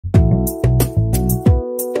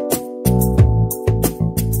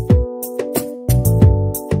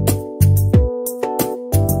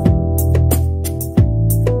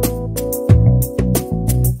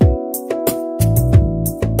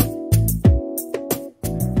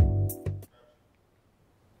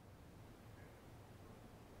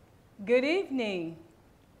Good evening.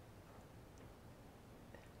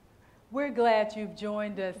 We're glad you've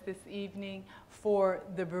joined us this evening for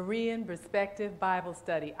the Berean Perspective Bible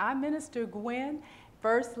Study. I'm Minister Gwen,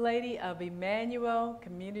 First Lady of Emmanuel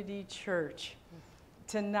Community Church.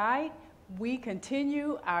 Tonight, we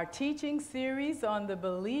continue our teaching series on the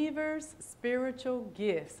believer's spiritual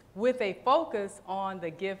gifts with a focus on the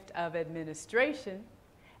gift of administration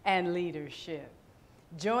and leadership.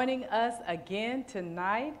 Joining us again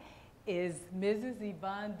tonight is Mrs.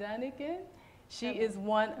 Yvonne Dunnigan. She is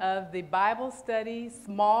one of the Bible study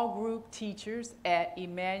small group teachers at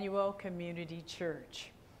Emmanuel Community Church.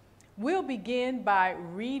 We'll begin by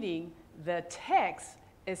reading the text,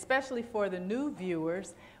 especially for the new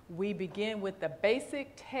viewers. We begin with the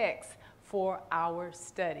basic text for our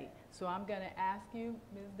study. So I'm going to ask you,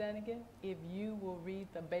 Ms. Dunnigan, if you will read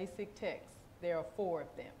the basic text. There are 4 of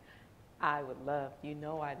them. I would love,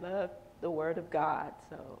 I love the Word of God,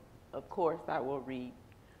 so of course I will read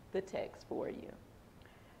the text for you.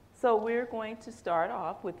 So we're going to start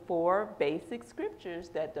off with 4 basic scriptures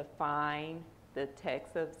that define the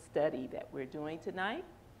text of study that we're doing tonight.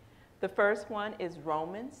 The first one is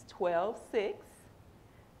Romans 12:6.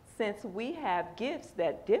 Since we have gifts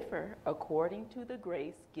that differ according to the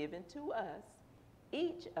grace given to us,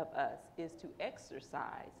 each of us is to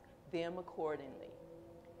exercise them accordingly.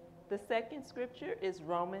 The second scripture is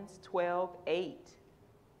Romans 12:8.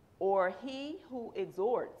 Or he who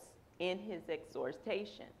exhorts in his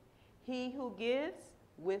exhortation, he who gives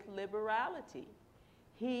with liberality,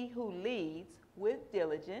 he who leads with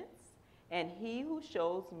diligence, and he who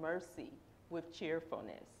shows mercy with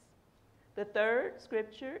cheerfulness. The third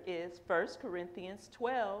scripture is 1 Corinthians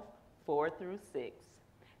 12:4-6.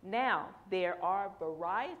 Now there are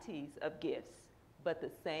varieties of gifts, but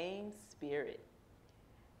the same Spirit.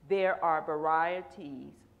 There are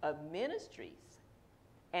varieties of ministries,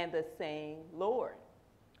 and the same Lord.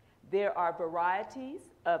 There are varieties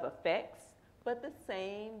of effects, but the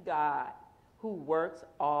same God who works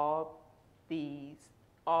all things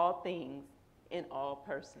in all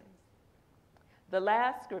persons. The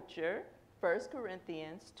last scripture, 1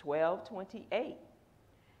 Corinthians 12:28.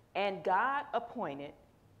 And God appointed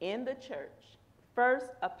in the church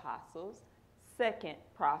first apostles, second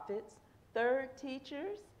prophets, third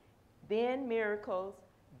teachers, then miracles,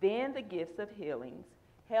 then the gifts of healings,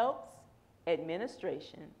 helps,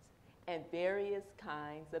 administrations, and various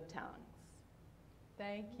kinds of tongues.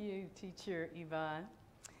 Thank you, Teacher Yvonne.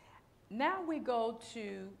 Now we go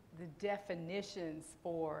to the definitions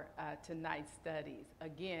for tonight's studies.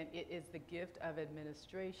 Again, it is the gift of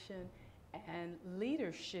administration and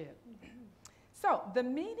leadership. So the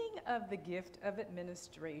meaning of the gift of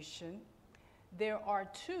administration, there are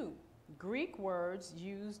 2 Greek words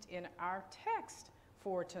used in our text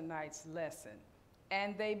for tonight's lesson.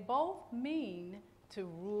 And they both mean to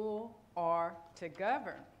rule or to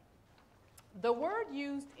govern. The word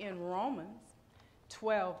used in Romans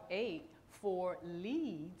 12:8 for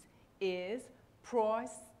leads is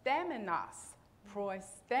proistamenos.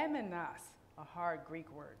 Proistamenos, a hard Greek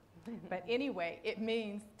word. But anyway, it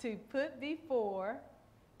means to put before,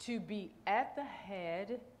 to be at the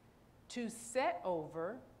head, to set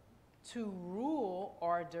over, to rule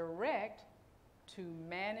or direct, to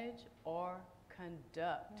manage or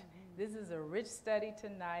conduct. This is a rich study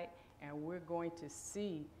tonight, and we're going to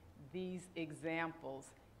see these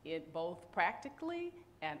examples both practically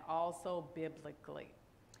and also biblically.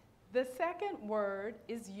 The second word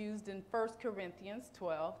is used in 1 Corinthians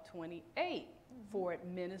 12:28 for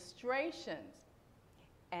administrations,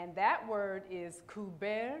 and that word is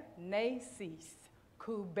kubernesis.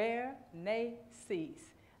 Kubernesis,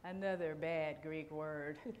 another bad Greek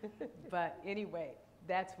word, but anyway,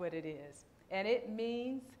 that's what it is. And it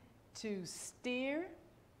means to steer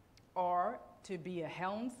or to be a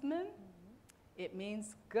helmsman. It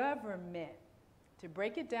means government. To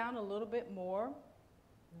break it down a little bit more,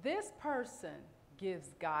 this person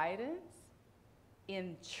gives guidance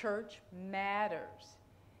in church matters.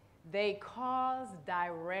 They cause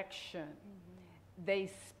direction. They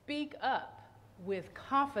speak up with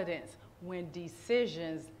confidence when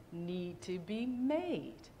decisions need to be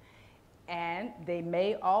made. And they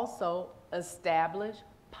may also establish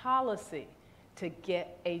policy to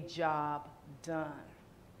get a job done.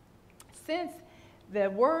 Since the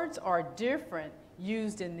words are different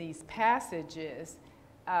used in these passages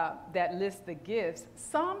that list the gifts,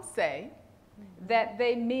 some say that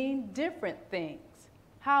they mean different things.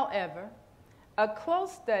 However, a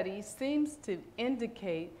close study seems to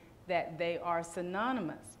indicate that they are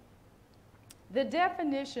synonymous. The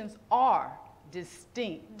definitions are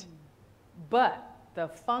distinct, but the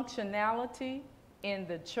functionality in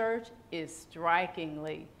the church is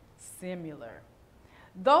strikingly similar.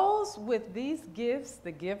 Those with these gifts,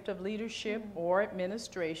 the gift of leadership or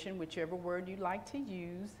administration, whichever word you like to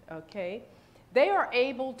use, okay, they are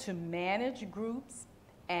able to manage groups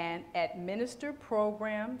and administer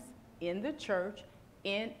programs in the church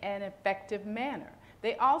in an effective manner.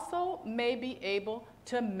 They also may be able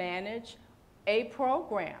to manage a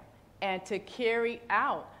program and to carry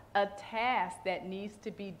out a task that needs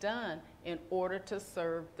to be done in order to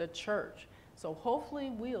serve the church. So hopefully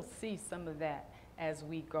we'll see some of that as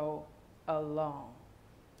we go along.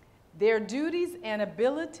 Their duties and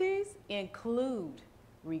abilities include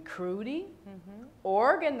recruiting,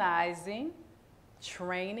 organizing,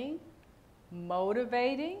 training,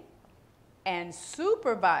 motivating, and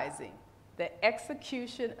supervising the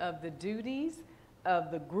execution of the duties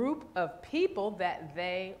of the group of people that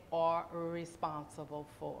they are responsible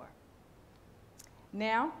for.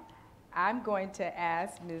 Now, I'm going to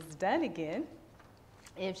ask Ms. Dunnigan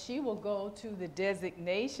if she will go to the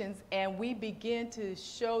designations and we begin to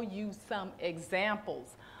show you some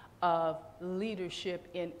examples of leadership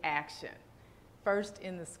in action. First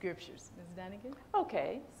in the scriptures. Ms. Dunnigan?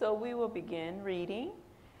 Okay, so we will begin reading.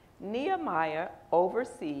 Nehemiah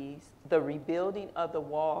oversees the rebuilding of the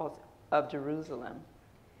walls of Jerusalem.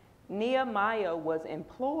 Nehemiah was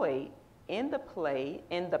employed in the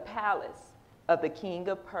palace of the king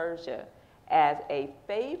of Persia as a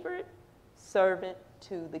favorite servant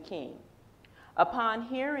to the king. Upon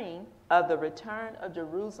hearing of the return of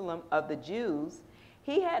Jerusalem of the Jews,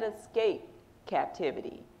 he had escaped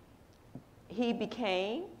captivity. He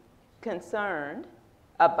became concerned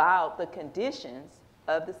about the conditions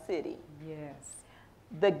of the city. Yes.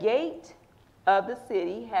 The gate of the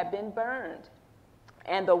city had been burned,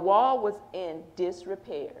 and the wall was in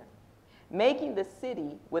disrepair, making the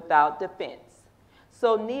city without defense.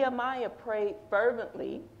 So Nehemiah prayed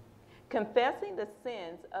fervently, confessing the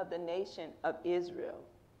sins of the nation of Israel,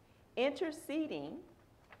 interceding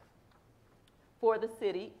for the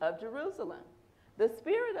city of Jerusalem. The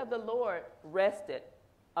Spirit of the Lord rested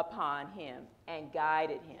upon him and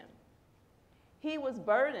guided him. He was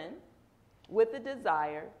burdened with the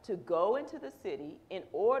desire to go into the city in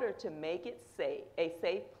order to make it a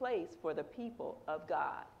safe place for the people of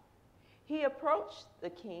God. He approached the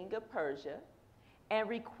king of Persia and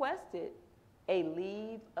requested a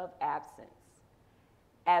leave of absence,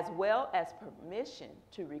 as well as permission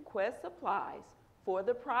to request supplies for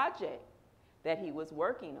the project that he was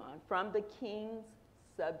working on from the king's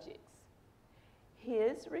subjects.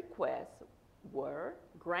 His requests were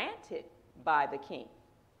granted by the king.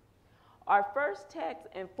 Our first text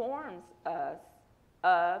informs us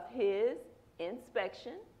of his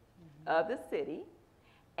inspection of the city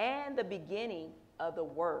and the beginning of the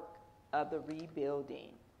work of the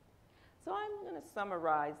rebuilding. So I'm going to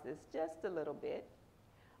summarize this just a little bit.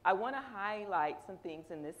 I want to highlight some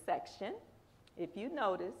things in this section. If you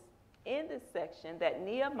notice in this section that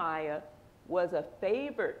Nehemiah was a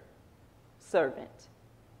favored servant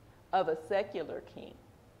of a secular king.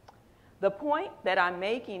 The point that I'm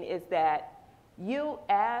making is that you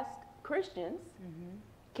as Christians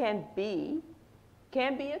can be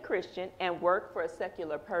a Christian and work for a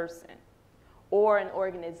secular person or an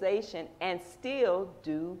organization and still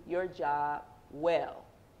do your job well.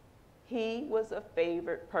 He was a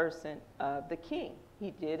favored person of the king.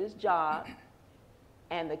 He did his job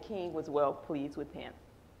and the king was well pleased with him.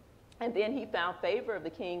 And then he found favor of the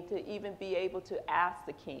king to even be able to ask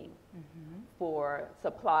the king for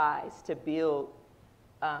supplies to build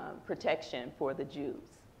protection for the Jews.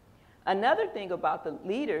 Another thing about the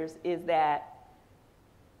leaders is that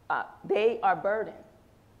they are burdened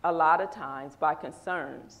a lot of times by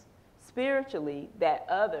concerns spiritually that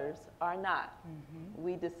others are not.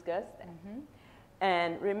 We discussed that.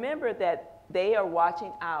 And remember that they are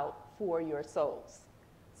watching out for your souls.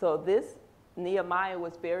 So this Nehemiah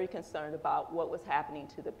was very concerned about what was happening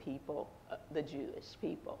to the people, the Jewish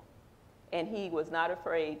people. And he was not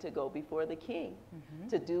afraid to go before the king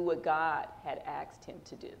to do what God had asked him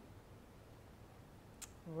to do.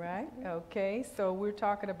 Right, okay, so we're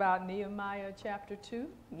talking about Nehemiah chapter 2?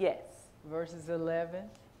 Yes. Verses 11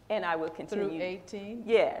 and I will continue. Through 18?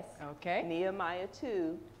 Yes. Okay. Nehemiah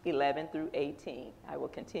 2, 11 through 18. I will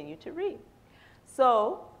continue to read.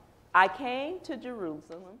 So I came to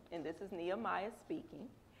Jerusalem, and this is Nehemiah speaking,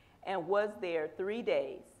 and was there 3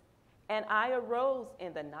 days. And I arose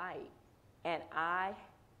in the night, and I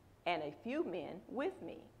and a few men with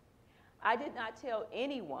me. I did not tell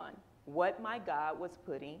anyone what my God was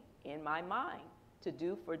putting in my mind to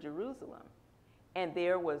do for Jerusalem. And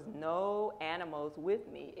there was no animals with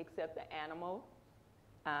me except the animal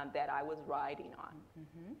that I was riding on.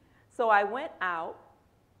 So I went out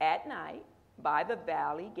at night by the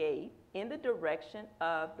valley gate in the direction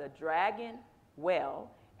of the Dragon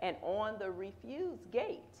Well and on the Refuse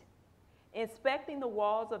Gate, inspecting the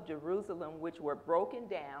walls of Jerusalem, which were broken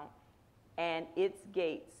down, and its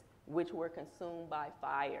gates, which were consumed by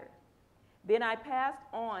fire. Then I passed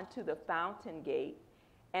on to the Fountain Gate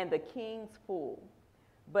and the King's Pool,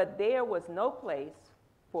 but there was no place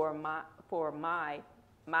for my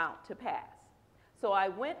mount to pass. So I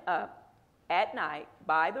went up at night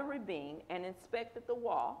by the ravine and inspected the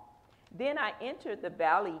wall. Then I entered the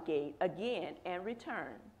valley gate again and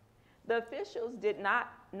returned. The officials did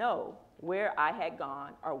not know where I had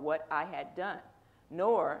gone or what I had done,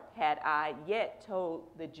 nor had I yet told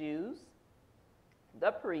the Jews,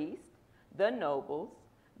 the priests, the nobles,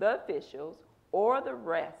 the officials, or the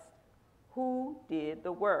rest who did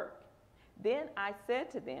the work. Then I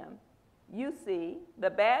said to them, you see the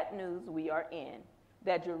bad news we are in,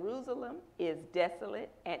 that Jerusalem is desolate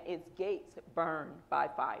and its gates burned by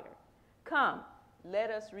fire. Come, let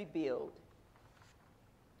us rebuild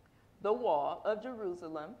the wall of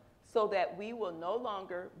Jerusalem so that we will no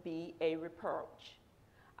longer be a reproach.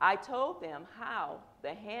 I told them how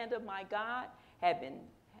the hand of my God had been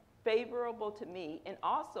favorable to me, and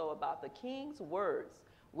also about the king's words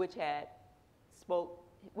which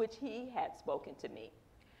he had spoken to me.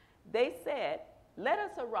 They said, let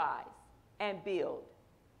us arise and build.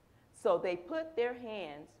 So they put their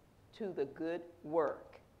hands to the good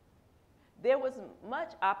work. There was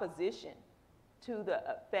much opposition to the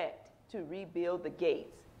effect to rebuild the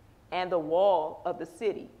gates and the wall of the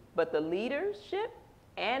city, but the leadership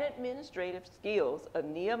and administrative skills of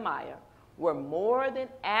Nehemiah were more than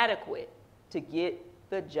adequate to get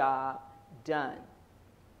the job done.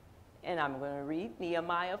 And I'm going to read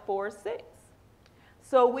Nehemiah 4:6.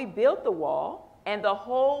 So we built the wall, and the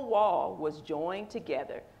whole wall was joined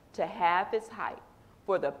together to half its height,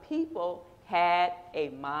 for the people had a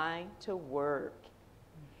mind to work.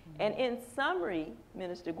 And in summary,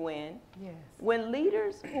 Minister Gwen, Yes. when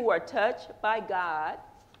leaders who are touched by God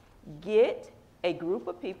get a group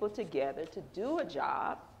of people together to do a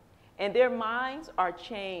job, and their minds are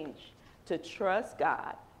changed to trust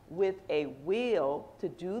God with a will to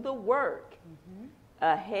do the work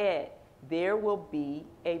ahead, there will be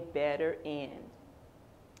a better end.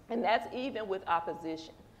 And that's even with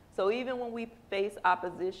opposition. So even when we face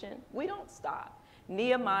opposition, we don't stop.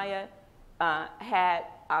 Nehemiah had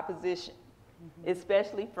opposition,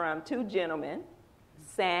 especially from two gentlemen,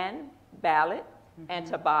 Sanballat and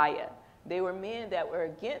Tobiah. They were men that were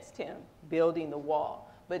against him building the wall.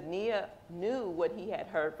 But Nehemiah knew what he had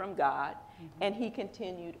heard from God, and he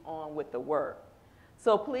continued on with the work.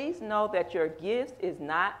 So please know that your gift is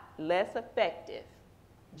not less effective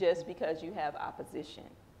just because you have opposition.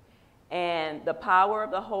 And the power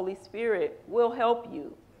of the Holy Spirit will help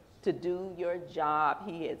you to do your job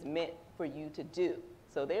he has meant for you to do.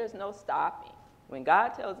 So there's no stopping. When God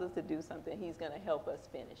tells us to do something, he's going to help us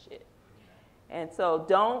finish it. And so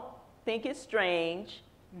don't think it's strange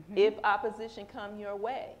if opposition come your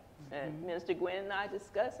way. Minister Gwen and I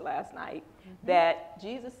discussed last night that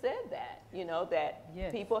Jesus said that, that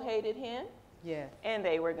Yes. people hated him Yes. and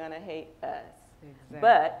they were going to hate us. Exactly.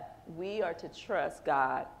 But we are to trust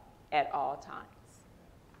God at all times.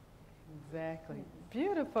 Exactly.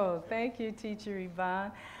 Beautiful. Thank you, Teacher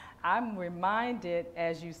Yvonne. I'm reminded,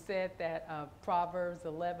 as you said, that Proverbs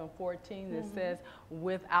 11:14 that says,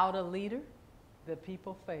 without a leader, the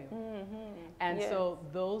people fail. And Yes. so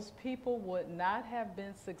those people would not have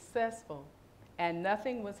been successful, and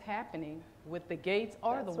nothing was happening with the gates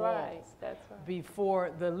or That's the walls right. That's right.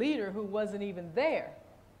 before the leader, who wasn't even there,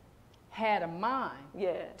 had a mind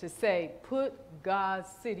Yes. to say, put God's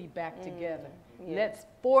city back together. yes. Let's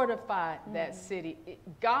fortify that city.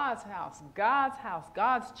 God's house,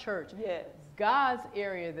 God's church, Yes. God's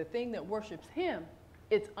area, the thing that worships him,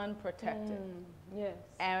 it's unprotected. Yes.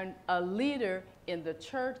 And a leader in the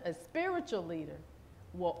church, a spiritual leader,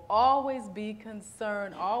 will always be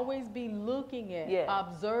concerned, always be looking at, Yes.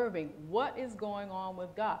 observing what is going on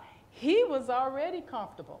with God. He was already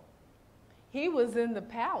comfortable. He was in the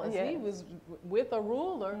palace. He Yes. was with a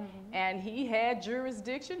ruler, and he had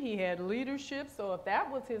jurisdiction. He had leadership. So if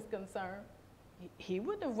that was his concern, he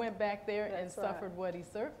wouldn't have went back there and That's right. suffered what he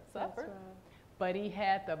suffered. That's right. But he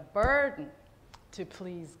had the burden to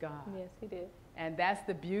please God. Yes, he did. And that's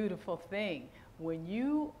the beautiful thing. When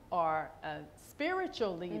you are a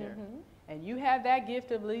spiritual leader and you have that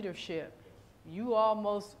gift of leadership, you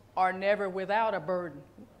almost are never without a burden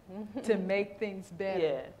to make things better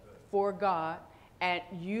Yes. for God. And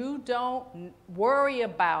you don't worry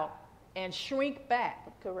about and shrink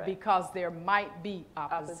back. Correct. Because there might be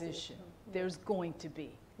opposition. Opposition. There's going to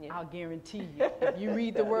be. Yeah. I'll guarantee you. If you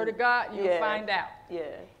read the Word of God, you'll find out.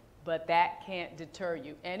 Yes. But that can't deter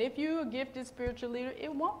you. And if you're a gifted spiritual leader,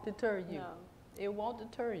 it won't deter you. No. It won't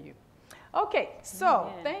deter you. Okay,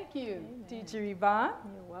 so Amen. thank you, Amen. Teacher Yvonne.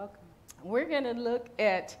 You're welcome. We're going to look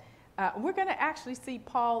at, we're going to actually see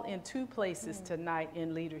Paul in two places tonight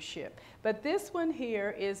in leadership. But this one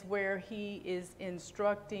here is where he is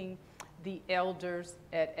instructing the elders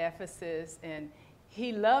at Ephesus, and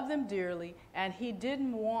he loved them dearly, and he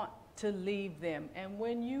didn't want to leave them. And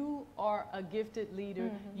when you are a gifted leader,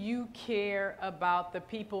 you care about the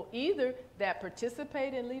people either that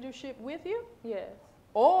participate in leadership with you, Yes.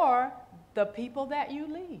 or the people that you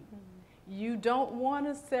lead. You don't want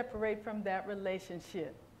to separate from that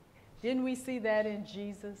relationship. Didn't we see that in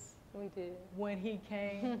Jesus We did. when he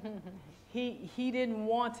came? He didn't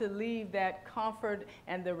want to leave that comfort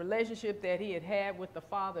and the relationship that he had had with the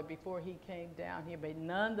Father before he came down here. But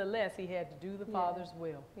nonetheless, he had to do the Father's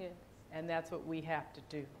will. Yes. And that's what we have to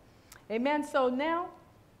do. Amen. So now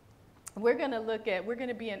we're going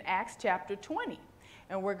to be in Acts chapter 20.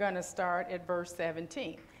 And we're going to start at verse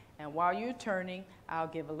 17. And while you're turning, I'll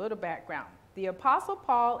give a little background. The Apostle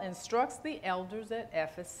Paul instructs the elders at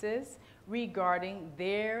Ephesus regarding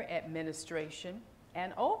their administration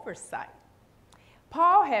and oversight.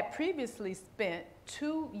 Paul had previously spent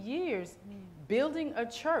 2 years building a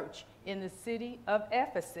church in the city of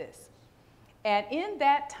Ephesus. And in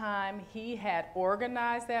that time, he had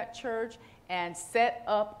organized that church and set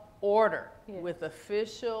up order with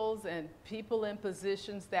officials and people in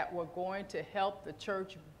positions that were going to help the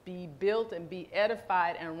church be built and be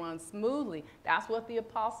edified and run smoothly. That's what the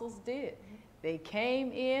apostles did. They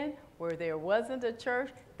came in where there wasn't a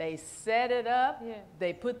church, they set it up,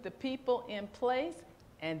 they put the people in place,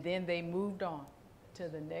 and then they moved on to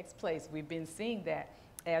the next place. We've been seeing that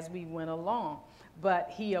as we went along.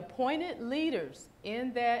 But he appointed leaders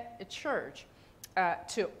in that church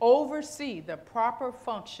to oversee the proper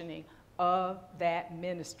functioning of that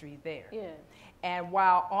ministry there. Yes. And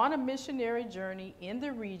while on a missionary journey in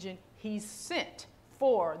the region, he sent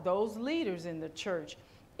for those leaders in the church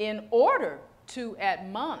in order to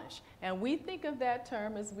admonish. And we think of that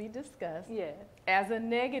term, as we discussed, as a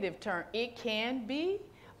negative term. It can be,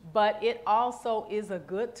 but it also is a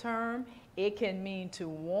good term. It can mean to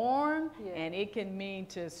warn, and it can mean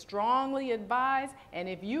to strongly advise. And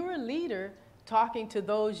if you're a leader talking to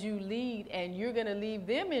those you lead and you're going to leave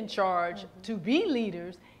them in charge to be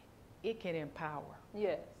leaders, it can empower.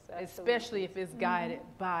 Yes, absolutely. Especially if it's guided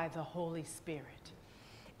by the Holy Spirit.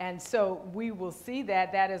 And so we will see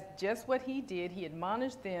that that is just what he did. He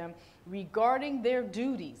admonished them regarding their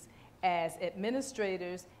duties as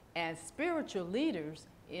administrators and spiritual leaders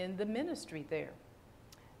in the ministry there.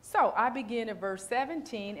 So I begin at verse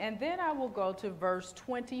 17, and then I will go to verse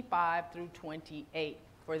 25 through 28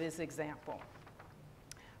 for this example.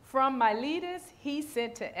 From Miletus he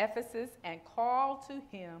sent to Ephesus and called to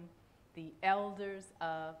him the elders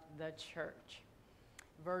of the church.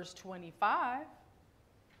 Verse 25,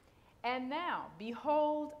 and now,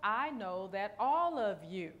 behold, I know that all of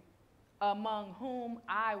you, among whom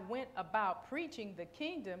I went about preaching the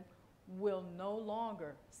kingdom, will no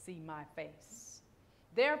longer see my face.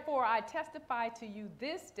 Therefore, I testify to you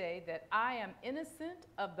this day that I am innocent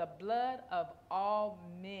of the blood of all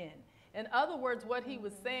men. In other words, what he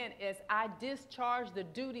was saying is, I discharged the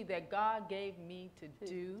duty that God gave me to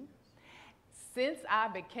do. Since I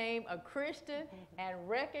became a Christian and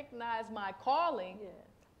recognized my calling,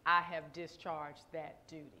 I have discharged that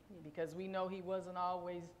duty. Because we know he wasn't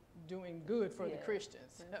always doing good for the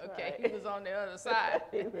Christians. Okay, he was on the other side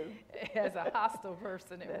as a hostile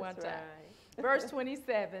person at one time. Verse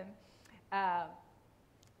 27,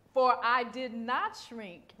 for I did not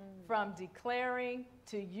shrink from declaring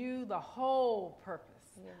to you the whole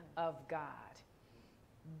purpose of God.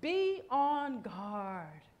 Be on guard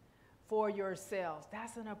for yourselves.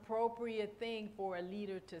 That's an appropriate thing for a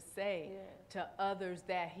leader to say to others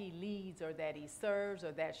that he leads or that he serves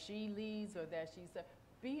or that she leads or that she serves.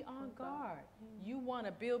 Be on guard. You want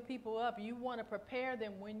to build people up. You want to prepare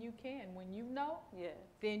them when you can. When you know,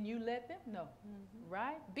 then you let them know,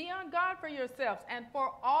 right? Be on guard for yourselves and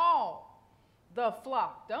for all the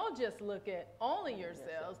flock. Don't just look at only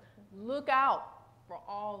yourselves. Look out for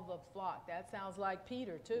all the flock. That sounds like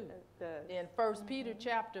Peter too. In 1 Peter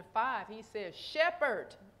chapter 5, he says,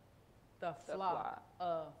 shepherd the flock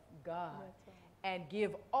of God and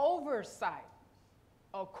give oversight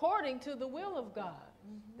according to the will of God.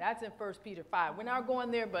 That's in 1 Peter 5. We're not going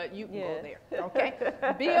there, but you can go there, okay?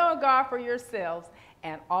 Be on guard for yourselves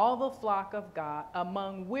and all the flock of God,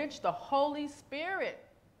 among which the Holy Spirit,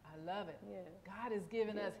 I love it. God has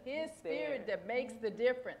given us his Spirit that makes the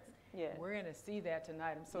difference. We're going to see that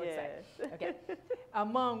tonight. I'm so excited. Okay.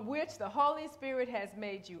 Among which the Holy Spirit has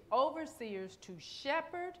made you overseers to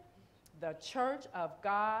shepherd the church of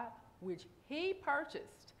God, which he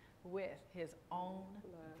purchased with his own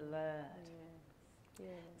blood.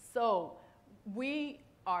 So we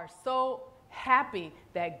are so happy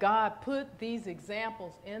that God put these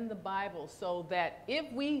examples in the Bible so that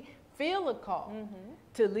if we feel a call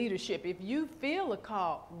to leadership, if you feel a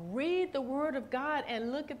call, read the Word of God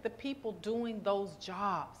and look at the people doing those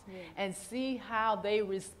jobs and see how they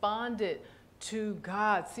responded to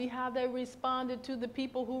God. See how they responded to the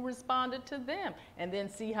people who responded to them, and then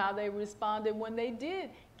see how they responded when they did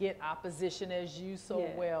get opposition, as you so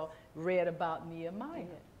well read about Nehemiah.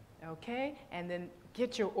 Okay? And then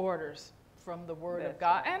get your orders from the Word of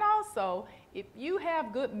God. And also, if you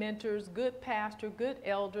have good mentors, good pastor, good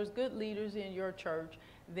elders, good leaders in your church,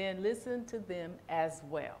 then listen to them as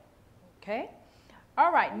well. Okay?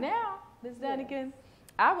 All right, now, Ms. Dunnigan,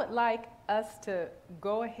 I would like us to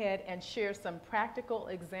go ahead and share some practical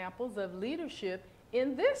examples of leadership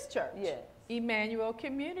in this church, Emmanuel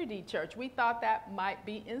Community Church. We thought that might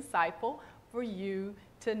be insightful for you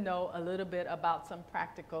to know a little bit about some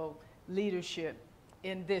practical leadership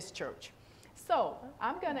in this church. So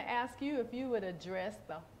I'm going to ask you if you would address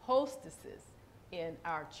the hostesses in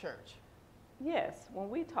our church. Yes, when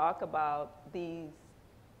we talk about these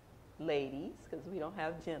ladies, because we don't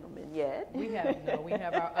have gentlemen yet. We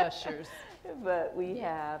have our ushers. But we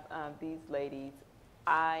have these ladies.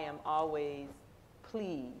 I am always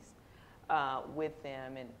pleased with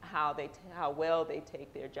them and how well they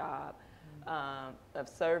take their job of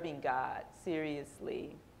serving God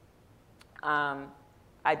seriously.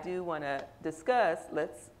 I do want to discuss,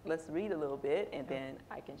 let's read a little bit, and then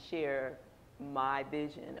I can share my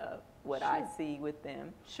vision of what I see with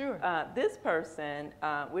them. Sure. This person,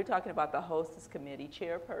 we're talking about the Hostess Committee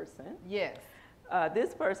chairperson. Yes.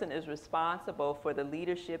 This person is responsible for the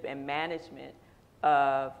leadership and management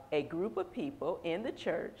of a group of people in the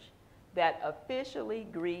church that officially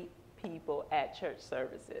greet people at church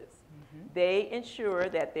services. They ensure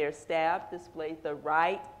that their staff displays the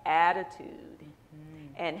right attitude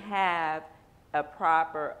and have a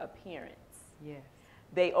proper appearance. Yes.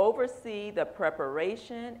 They oversee the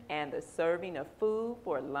preparation and the serving of food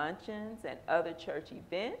for luncheons and other church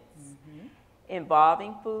events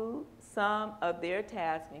involving food. Some of their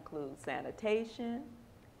tasks include sanitation,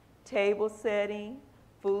 table setting,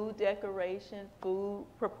 food decoration, food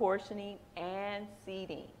proportioning, and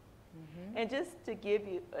seating. And just to give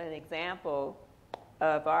you an example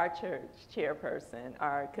of our church chairperson,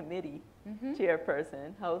 our committee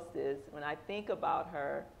chairperson, hostess, when I think about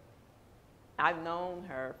her, I've known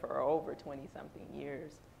her for over 20-something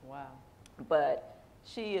years. Wow. But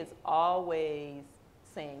she is always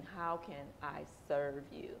saying, how can I serve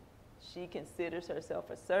you? She considers herself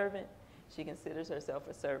a servant. She considers herself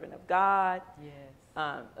a servant of God,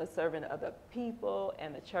 a servant of the people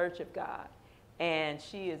and the church of God. And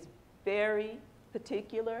she is very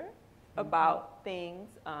particular about things,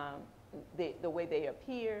 the way they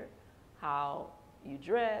appear, how you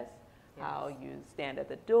dress, how you stand at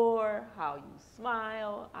the door, how you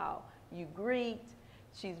smile, how you greet.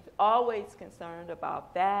 She's always concerned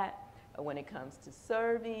about that. When it comes to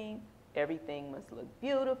serving, everything must look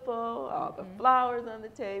beautiful, all the flowers on the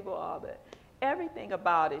table, everything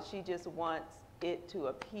about it. She just wants it to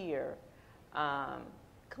appear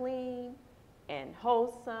clean and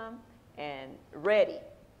wholesome and ready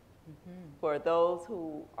for those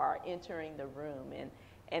who are entering the room.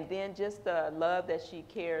 And then just the love that she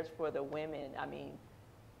cares for the women. I mean,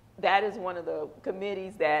 that is one of the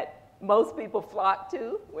committees that most people flock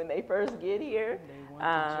to when they first get here. They want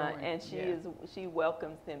to join. And she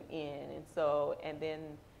welcomes them in. And then,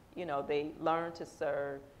 you know, they learn to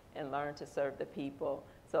serve and learn to serve the people.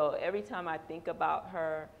 So every time I think about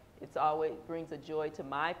her, it's always brings a joy to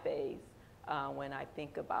my face when I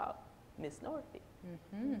think about Miss Northey.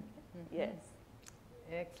 Yes.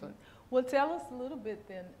 Excellent. Well, tell us a little bit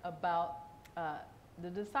then about the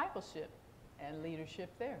discipleship and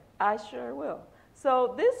leadership there. I sure will.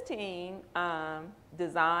 So this team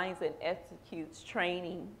designs and executes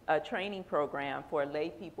a training program for lay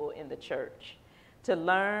people in the church to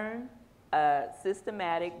learn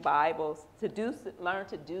systematic Bibles, learn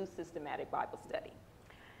to do systematic Bible study.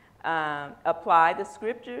 apply the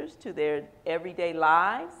scriptures to their everyday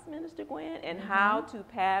lives, Minister Gwen, and how to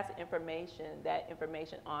pass that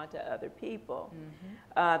information on to other people.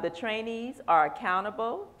 The trainees are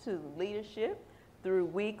accountable to leadership through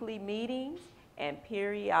weekly meetings and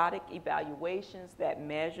periodic evaluations that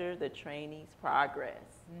measure the trainees'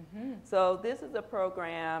 progress. So this is a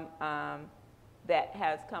program that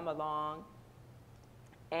has come along,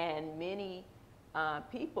 and many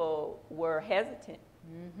people were hesitant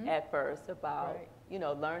at first about,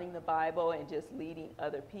 learning the Bible and just leading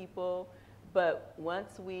other people. But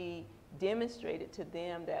once we demonstrated to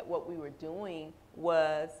them that what we were doing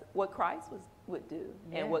was what Christ would do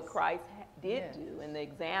and what Christ did do, and the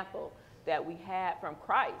example that we had from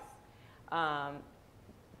Christ,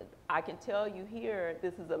 I can tell you here,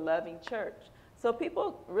 this is a loving church. So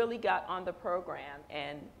people really got on the program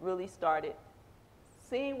and really started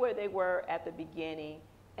seeing where they were at the beginning,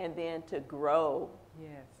 and then to grow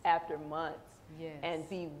after months and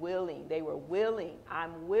be willing. They were willing.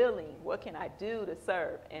 I'm willing. What can I do to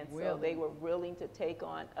serve? And so they were willing to take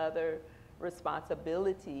on other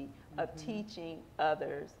responsibility of teaching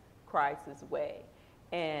others Christ's way.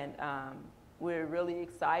 And we're really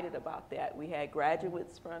excited about that. We had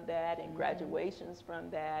graduates from that and graduations from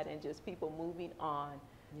that, and just people moving on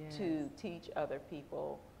to teach other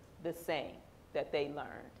people the same that they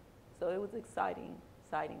learned. So it was exciting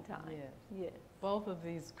time. Yes. Both of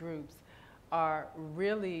these groups are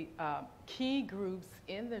really key groups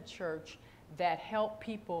in the church that help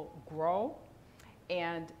people grow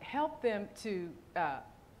and help them to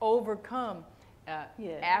overcome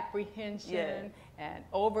apprehension and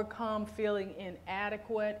overcome feeling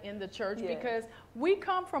inadequate in the church, because we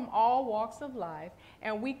come from all walks of life,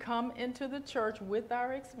 and we come into the church with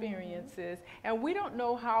our experiences, and we don't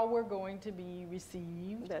know how we're going to be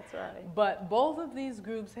received. That's right. But both of these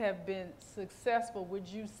groups have been successful, would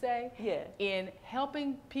you say, in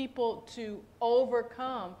helping people to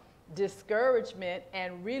overcome discouragement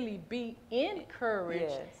and really be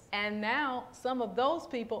encouraged. And now some of those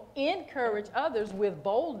people encourage others with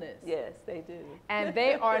boldness. Yes, they do. And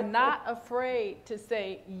they are not afraid to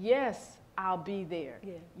say, yes, I'll be there.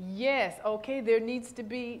 Yes, okay, there needs to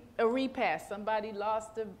be a repast. Somebody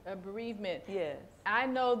lost a bereavement. I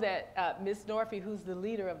know that Miss Norfie, who's the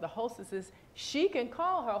leader of the hostesses, she can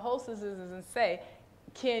call her hostesses and say,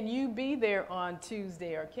 can you be there on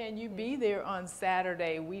Tuesday, or can you be there on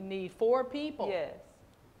Saturday? We need 4 people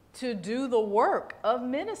to do the work of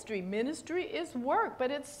ministry. Ministry is work,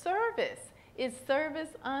 but it's service. It's service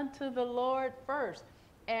unto the Lord first.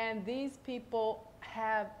 And these people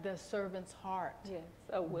have the servant's heart.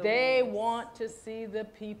 They want to see the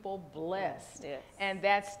people blessed. And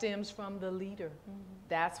that stems from the leader.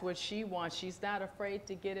 That's what she wants. She's not afraid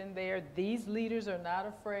to get in there. These leaders are not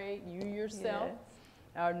afraid. You yourself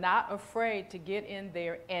are not afraid to get in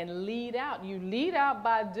there and lead out. You lead out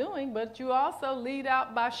by doing, but you also lead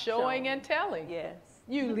out by showing and telling.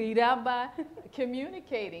 You lead out by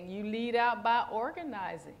communicating. You lead out by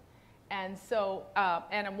organizing. And so,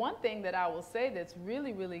 and one thing that I will say that's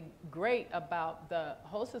really, really great about the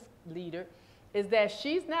hostess leader is that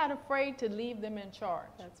she's not afraid to leave them in charge.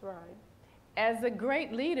 That's right. As a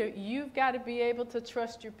great leader, you've got to be able to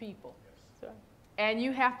trust your people. And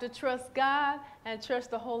you have to trust God and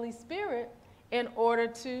trust the Holy Spirit in order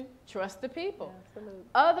to trust the people.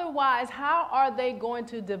 Otherwise, how are they going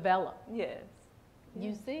to develop?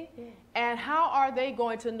 You see? And how are they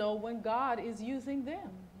going to know when God is using them?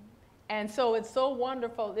 And so it's so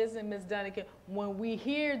wonderful, isn't it, Ms. Dunnigan, when we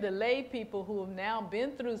hear the lay people who have now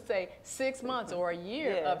been through, say, 6 months or a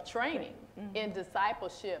year of training in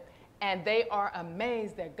discipleship, and they are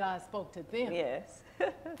amazed that God spoke to them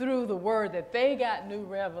through the word, that they got new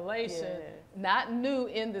revelation, not new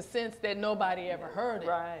in the sense that nobody ever heard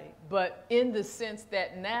it, but in the sense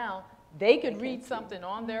that now they could read something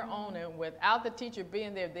on their own, and without the teacher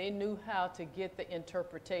being there, they knew how to get the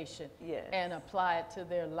interpretation and apply it to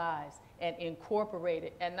their lives and incorporate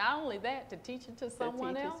it. And not only that, to teach it to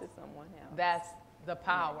someone else. That's the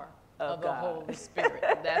power of the Holy Spirit.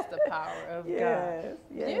 That's the power of God.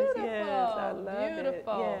 Beautiful. I love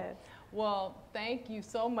beautiful. It. Well, thank you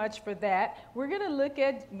so much for that. We're going to look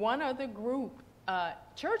at one other group,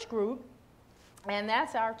 church group, and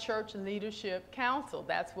that's our Church Leadership Council.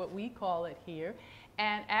 That's what we call it here.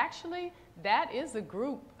 And actually, that is a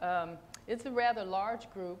group. It's a rather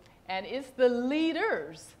large group, and it's the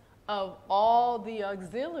leaders of all the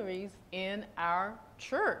auxiliaries in our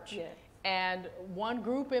church. And one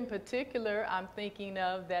group in particular I'm thinking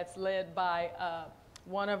of that's led by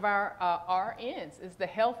one of our RNs is the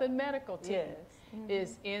health and medical team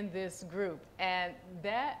is in this group. And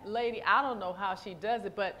that lady, I don't know how she does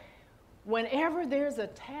it, but whenever there's a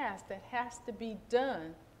task that has to be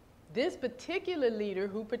done, this particular leader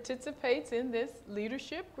who participates in this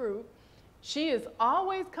leadership group, she is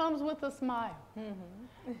always comes with a smile.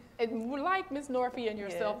 Mm-hmm. And like Ms. Norfie and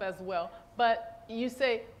yourself as well. But you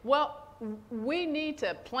say, well, we need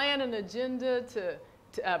to plan an agenda to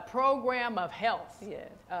a program of health. Yes.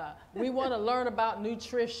 We want to learn about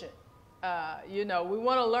nutrition. You know, we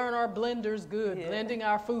want to learn our blenders good, blending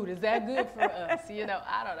our food. Is that good for us? You know,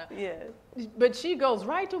 I don't know. Yes. But she goes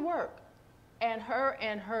right to work. And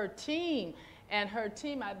her team,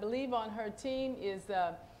 I believe on her team is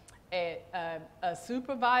a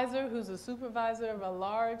supervisor who's a supervisor of a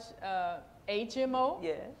large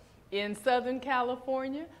HMO in Southern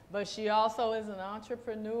California, but she also is an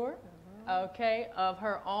entrepreneur, okay, of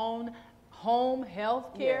her own home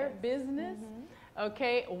health care business.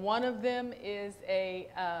 Okay, one of them is a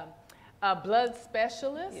blood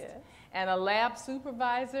specialist and a lab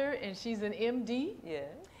supervisor, and she's an MD.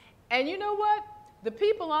 And you know what? The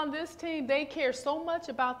people on this team, they care so much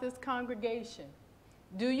about this congregation.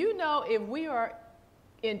 Do you know if we are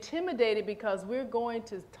intimidated because we're going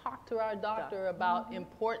to talk to our doctor about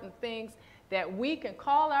important things, that we can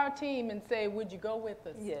call our team and say, would you go with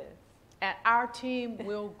us? Yes. And our team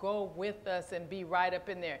will go with us and be right up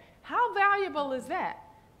in there. How valuable is that,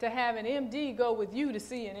 to have an MD go with you to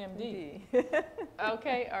see an MD?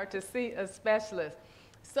 Okay, or to see a specialist.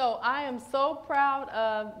 So I am so proud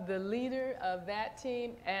of the leader of that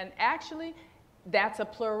team, and actually that's a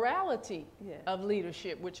plurality of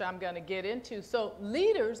leadership, which I'm going to get into. So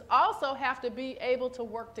leaders also have to be able to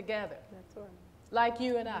work together. That's right. Like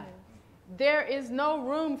you and I. There is no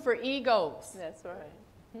room for egos. That's right.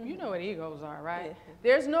 You know what egos are, right?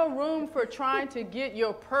 There's no room for trying to get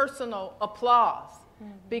your personal applause,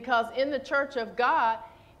 because in the church of God,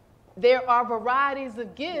 there are varieties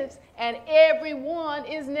of gifts, and everyone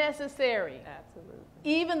is necessary. Absolutely.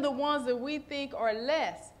 Even the ones that we think are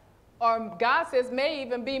less, or God says may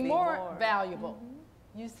even be more valuable.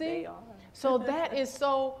 You see? They are. So that is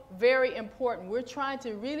so very important. We're trying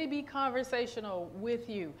to really be conversational with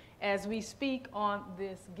you as we speak on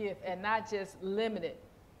this gift, and not just limit it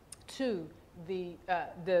to the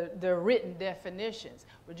written definitions.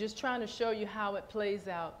 We're just trying to show you how it plays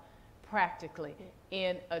out practically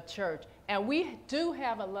in a church. And we do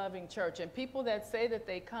have a loving church, and people that say that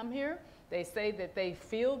they come here, they say that they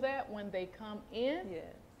feel that when they come in.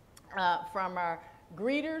 From our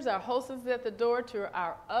greeters, our hostess at the door, to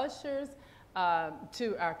our ushers,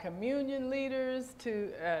 to our communion leaders,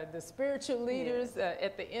 to the spiritual leaders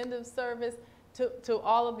at the end of service, to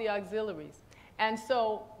all of the auxiliaries. And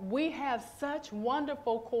so we have such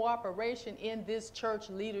wonderful cooperation in this church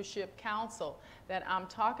leadership council that I'm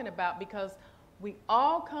talking about, because we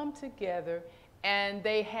all come together and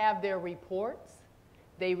they have their reports.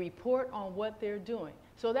 They report on what they're doing.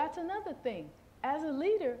 So that's another thing. As a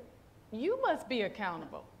leader, you must be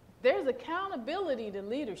accountable. There's accountability to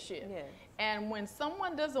leadership. And when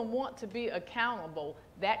someone doesn't want to be accountable,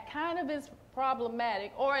 that kind of is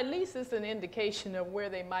problematic, or at least it's an indication of where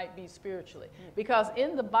they might be spiritually. Because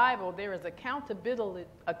in the Bible, there is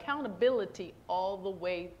accountability all the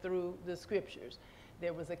way through the scriptures.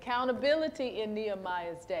 There was accountability in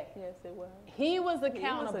Nehemiah's day. Yes, it was. He was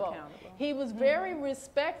accountable. He was very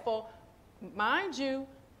respectful, mind you,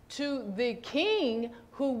 to the king,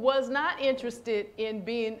 who was not interested in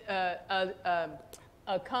being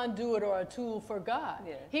a conduit or a tool for God.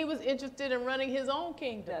 He was interested in running his own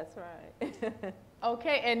kingdom. That's right.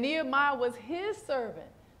 Okay, and Nehemiah was his servant.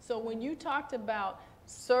 So when you talked about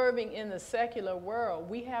serving in the secular world,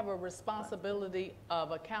 we have a responsibility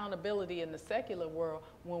of accountability in the secular world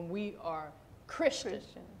when we are Christian.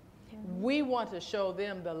 We want to show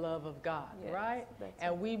them the love of God, right?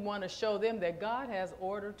 And we want to show them that God has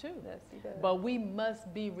order too. Yes, he does. But we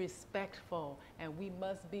must be respectful, and we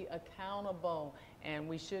must be accountable, and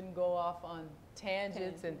we shouldn't go off on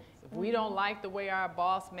tangents. And if we don't like the way our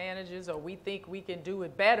boss manages, or we think we can do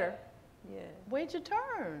it better, wait your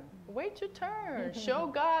turn. Wait your turn. Show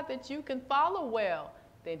God that you can follow well.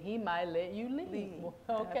 Then he might let you lead.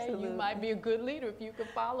 Okay, absolutely. You might be a good leader if you can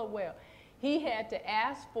follow well. He had to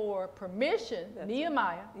ask for permission,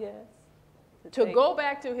 Nehemiah, to go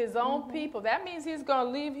back to his own people. That means he's going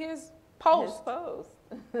to leave his post.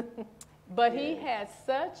 But he had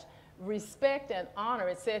such respect and honor.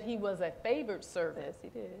 It said he was a favored servant. Yes, he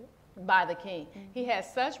did. By the king. He had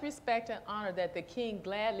such respect and honor that the king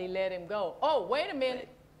gladly let him go. Oh, wait a minute.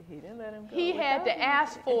 He didn't let him go. He had to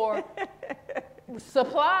ask for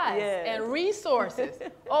supplies and resources.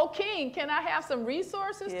 Oh, king, can I have some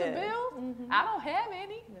resources to build? I don't have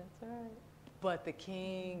any. That's right. But the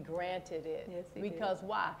king granted it. Yes, because did.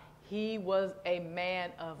 Why? he was a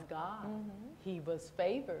man of God. He was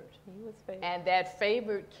favored. He was favored. And that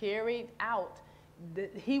favor carried out,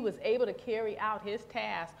 he was able to carry out his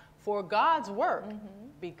task for God's work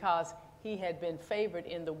because he had been favored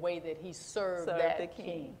in the way that he served that the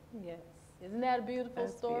king. Yes. Isn't that a beautiful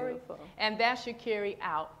That's story? beautiful. And that should carry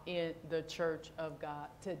out in the church of God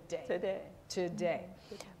today. Today.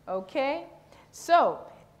 Okay? So,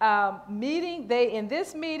 in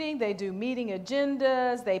this meeting, they do meeting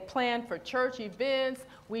agendas, they plan for church events,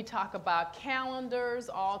 we talk about calendars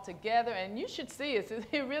all together, and you should see it.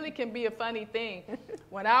 It really can be a funny thing.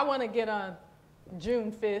 When I want to get on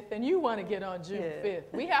June 5th and you want to get on June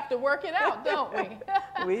 5th, we have to work it out, don't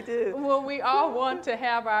we? We do. Well, we all want to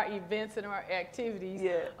have our events and our activities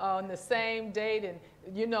on the same date, and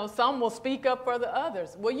you know, some will speak up for the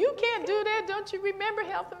others. Well, you can't do that. Don't you remember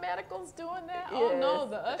Health and Medical's doing that? Yes. Oh, no,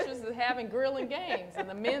 the ushers is having grilling games and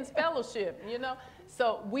the men's fellowship, you know.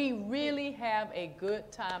 So we really have a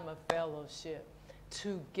good time of fellowship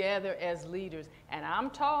together as leaders. And I'm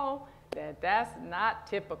told that that's not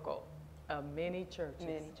typical of many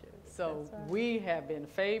churches. So we have been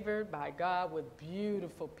favored by God with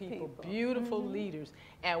beautiful people. Beautiful leaders,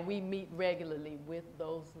 and we meet regularly with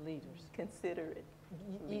those leaders. Considerate.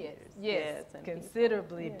 Yes,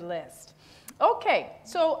 considerably blessed. Okay,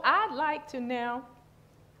 so I'd like to now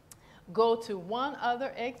go to one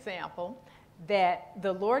other example that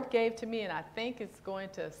the Lord gave to me, and I think it's going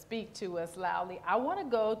to speak to us loudly. I want to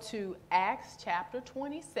go to Acts chapter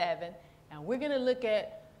 27, and we're going to look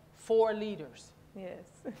at 4 leaders. Yes.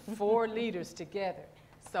 4 leaders together.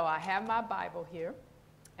 So I have my Bible here,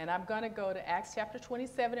 and I'm going to go to Acts chapter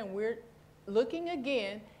 27, and we're looking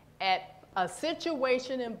again at a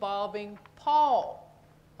situation involving Paul,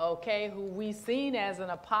 okay, who we've seen as an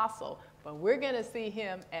apostle, but we're going to see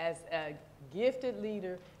him as a gifted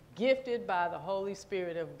leader, gifted by the Holy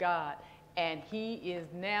Spirit of God, and he is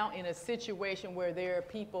now in a situation where there are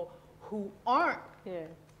people who aren't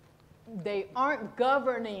they aren't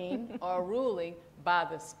governing or ruling by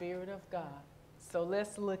the Spirit of God. So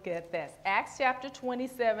let's look at this. Acts chapter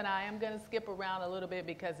 27, I am going to skip around a little bit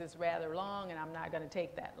because it's rather long and I'm not going to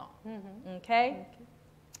take that long. Okay?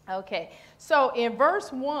 Okay. So in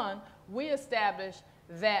verse 1, we establish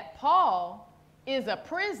that Paul is a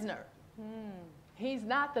prisoner. He's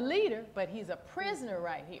not the leader, but he's a prisoner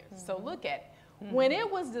right here. So look at it. When it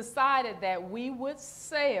was decided that we would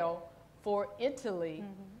sail for Italy,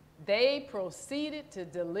 they proceeded to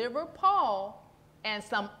deliver Paul and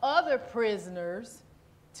some other prisoners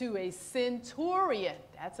to a centurion.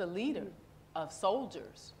 That's a leader of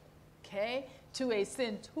soldiers. Okay? To a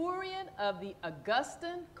centurion of the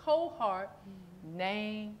Augustan cohort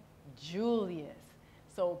named Julius.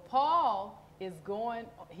 So Paul is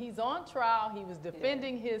he's on trial. He was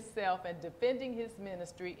defending himself and defending his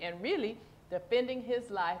ministry and really defending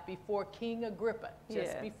his life before King Agrippa,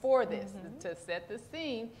 just before this, to set the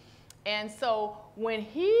scene. And so when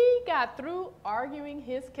he got through arguing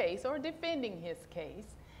his case or defending his case,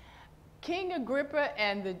 King Agrippa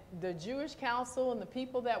and the Jewish council and the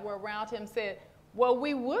people that were around him said, well,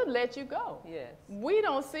 we would let you go. Yes. We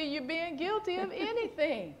don't see you being guilty of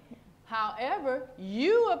anything. However,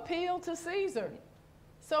 you appeal to Caesar.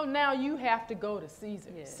 So now you have to go to Caesar.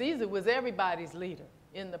 Yes. Caesar was everybody's leader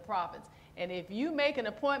in the province. And if you make an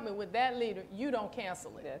appointment with that leader, you don't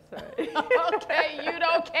cancel it. That's right. Okay, you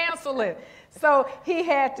don't cancel it. So he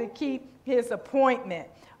had to keep his appointment.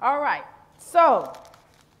 All right, so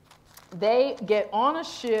they get on a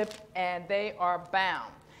ship and they are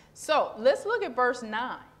bound. So let's look at verse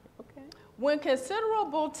 9. Okay. When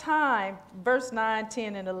considerable time, verse 9,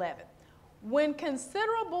 10, and 11. When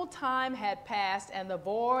considerable time had passed and the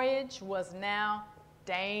voyage was now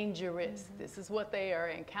dangerous. This is what they are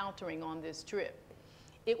encountering on this trip.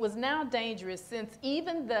 It was now dangerous since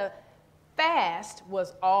even the fast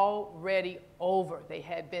was already over. They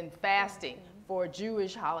had been fasting for a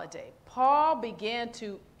Jewish holiday. Paul began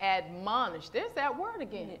to admonish. There's that word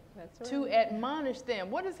again. That's right. To admonish them.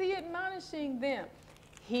 What is he admonishing them?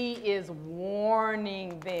 He is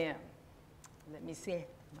warning them. Let me see.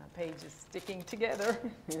 My page is sticking together.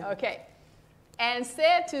 Okay. And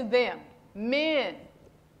said to them, men,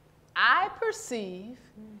 I perceive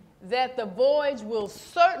that the voyage will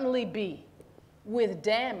certainly be with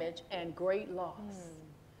damage and great loss,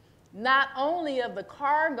 not only of the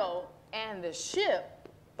cargo and the ship,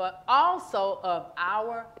 but also of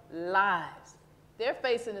our lives. They're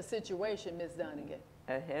facing a situation, Ms. Dunnigan.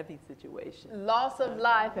 A heavy situation. Loss of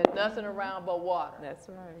life and nothing around but water. That's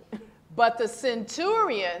right. But the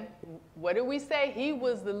centurion, what did we say? He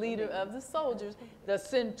was the leader of the soldiers. The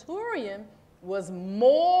centurion was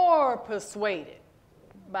more persuaded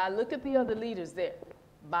look at the other leaders there,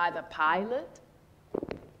 by the pilot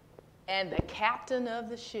and the captain of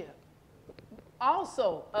the ship.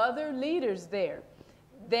 Also, other leaders there,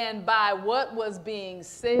 than by what was being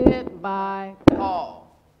said by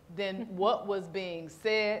Paul. Than what was being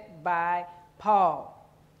said by Paul.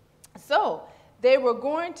 So, they were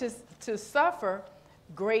going to suffer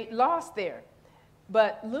great loss there.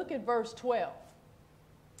 But look at verse 12.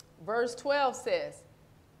 Verse 12 says,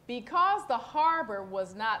 because the harbor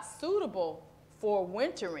was not suitable for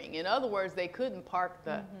wintering. In other words, they couldn't park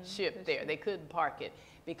the ship there. They couldn't park it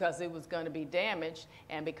because it was going to be damaged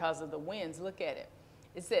and because of the winds. Look at it.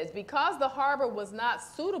 It says, because the harbor was not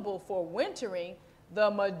suitable for wintering, the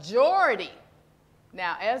majority.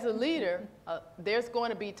 Now, as a leader, there's going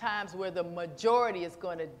to be times where the majority is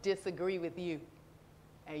going to disagree with you.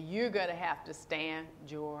 And you're going to have to stand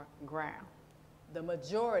your ground. The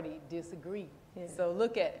majority disagree. Yeah. So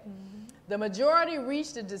look at it. The majority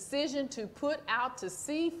reached a decision to put out to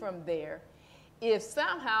sea from there if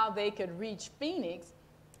somehow they could reach Phoenix,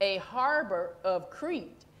 a harbor of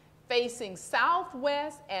Crete, facing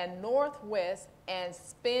southwest and northwest, and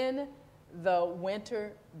spend the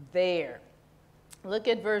winter there. Look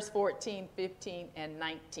at verse 14, 15, and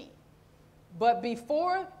 19. But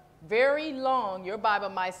before very long, your Bible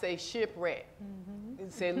might say shipwreck.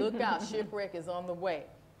 It said, look out, shipwreck is on the way.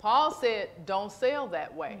 Paul said, don't sail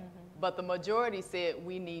that way. But the majority said,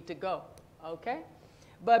 we need to go. Okay?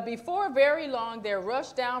 But before very long, there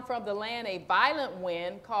rushed down from the land a violent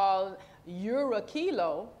wind called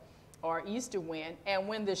Eurykilo, or easter wind. And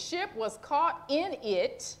when the ship was caught in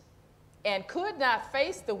it and could not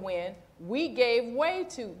face the wind, we gave way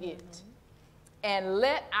to it and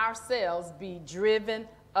let ourselves be driven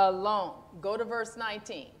along. Go to verse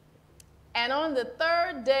 19. And on the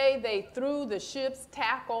third day, they threw the ship's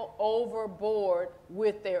tackle overboard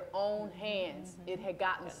with their own hands. It had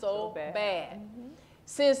gotten so bad.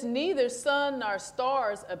 Since neither sun nor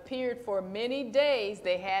stars appeared for many days,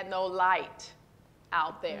 they had no light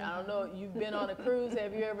out there. I don't know, you've been on a cruise.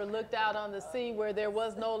 Have you ever looked out on the sea where there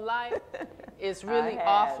was no light? It's really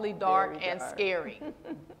awfully dark and scary.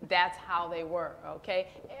 That's how they were, okay?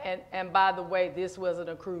 And by the way, this wasn't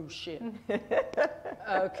a cruise ship,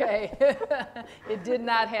 okay? It did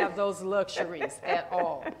not have those luxuries at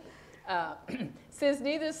all. Since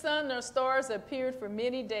neither sun nor stars appeared for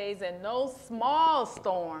many days and no small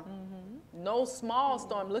storm,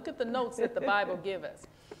 look at the notes that the Bible gives us,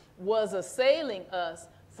 was assailing us,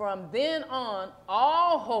 from then on,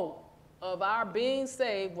 all hope of our being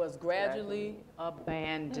saved was gradually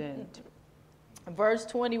abandoned. Verse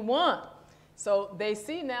 21. So they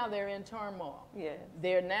see now they're in turmoil. Yes.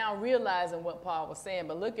 They're now realizing what Paul was saying.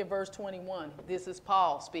 But look at verse 21. This is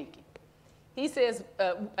Paul speaking. He says,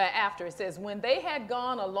 it says, when they had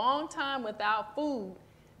gone a long time without food,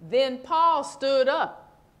 then Paul stood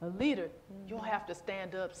up. A leader, you'll have to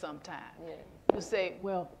stand up sometime. Yeah. You say,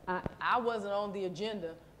 well, I wasn't on the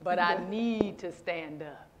agenda, but I need to stand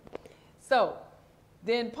up. So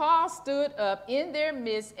then Paul stood up in their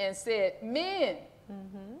midst and said, men,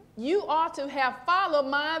 you ought to have followed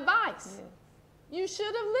my advice. You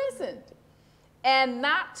should have listened. And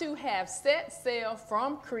not to have set sail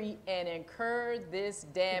from Crete and incurred this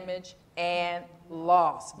damage and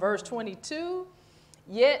loss. Verse 22,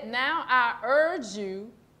 yet now I urge you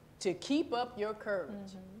to keep up your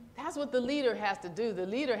courage. That's what the leader has to do. The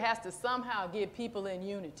leader has to somehow get people in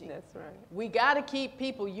unity. That's right. We got to keep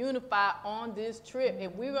people unified on this trip.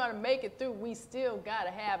 If we're going to make it through, we still got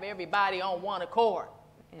to have everybody on one accord.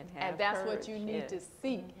 And that's courage. What you need to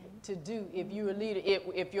seek to do if you're a leader.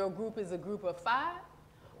 If your group is a group of 5,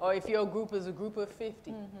 or if your group is a group of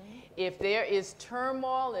 50. If there is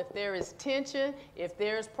turmoil, if there is tension, if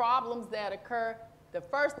there's problems that occur, the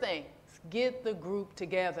first thing is get the group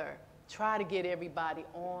together. Try to get everybody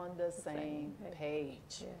on the same page.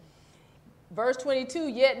 Yeah. Verse 22,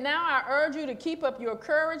 yet now I urge you to keep up your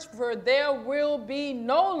courage, for there will be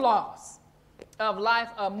no loss of life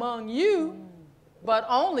among you, but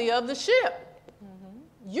only of the ship.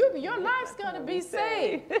 Your life's going to be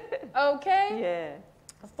saved. Okay?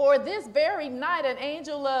 Yeah. For this very night, an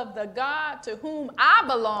angel of the God to whom I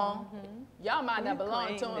belong, y'all might not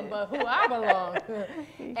belong to him, but who I belong to,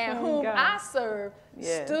 and whom I serve,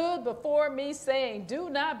 stood before me saying, do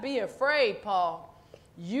not be afraid, Paul.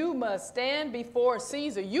 You must stand before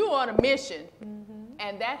Caesar. You're on a mission,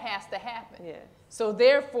 and that has to happen. Yeah. So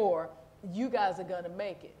therefore, you guys are going to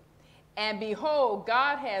make it. And behold,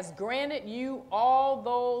 God has granted you all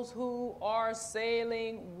those who are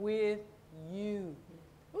sailing with you.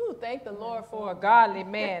 Ooh, thank the Lord for a godly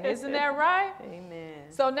man. Isn't that right? Amen.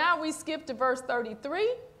 So now we skip to verse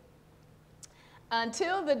 33.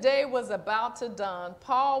 Until the day was about to dawn,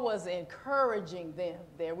 Paul was encouraging them.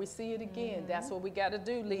 There we see it again. That's what we got to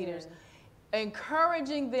do, leaders.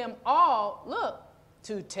 Encouraging them all, look,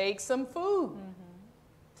 to take some food.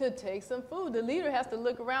 To take some food. The leader has to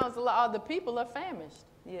look around and say, oh, the people are famished.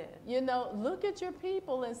 Yeah. You know, look at your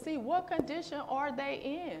people and see what condition are they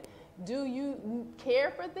in. Do you care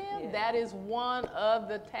for them? Yeah. That is one of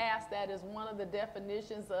the tasks. That is one of the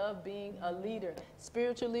definitions of being a leader.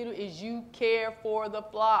 Spiritual leader is you care for the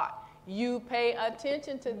flock. You pay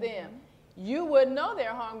attention to them. You wouldn't know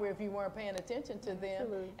they're hungry if you weren't paying attention to them.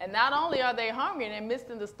 Absolutely. And not only are they hungry and they're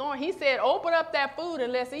missing the storm, he said, open up that food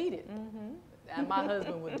and let's eat it. And my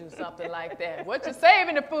husband would do something like that. What you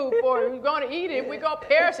saving the food for? We're going to eat it. If we're going to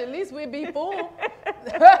perish, at least we'll be full.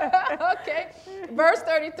 Okay. Verse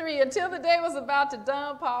 33, until the day was about to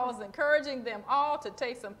dawn, Paul was encouraging them all to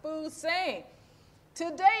take some food, saying,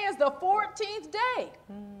 today is the 14th day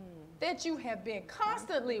that you have been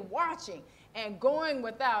constantly watching and going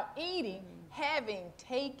without eating, having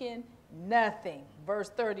taken nothing. Verse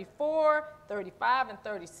 34, 35, and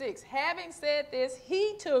 36. Having said this,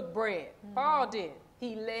 he took bread. Paul did.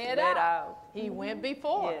 He led out. He went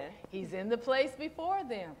before. Yeah. He's in the place before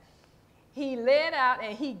them. He led out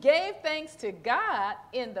and he gave thanks to God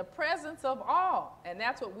in the presence of all. And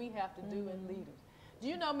that's what we have to do in leaders. Do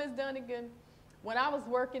you know, Ms. Dunnigan, when I was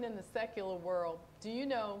working in the secular world, do you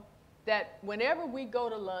know that whenever we go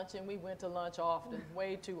to lunch, and we went to lunch often,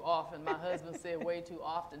 way too often, my husband said way too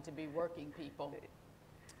often to be working people,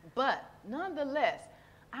 but nonetheless,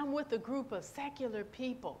 I'm with a group of secular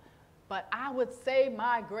people, but I would say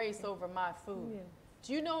my grace over my food. Yeah.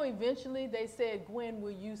 Do you know eventually they said, Gwen, will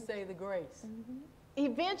you say the grace?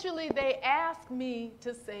 Eventually they asked me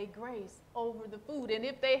to say grace over the food. And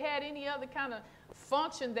if they had any other kind of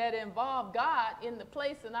function that involved God in the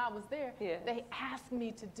place and I was there, they asked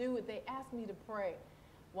me to do it. They asked me to pray.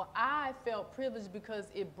 Well, I felt privileged because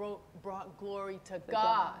it brought glory to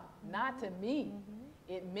God, not to me.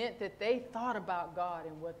 It meant that they thought about God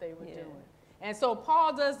and what they were doing. And so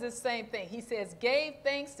Paul does this same thing. He says, gave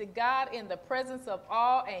thanks to God in the presence of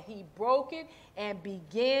all, and he broke it and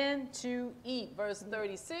began to eat. Verse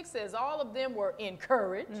 36 says, all of them were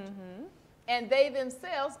encouraged, and they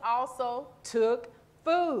themselves also took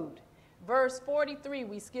food. Verse 43,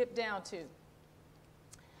 we skip down to.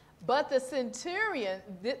 But the centurion,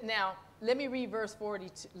 now let me read verse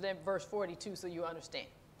 42 so you understand.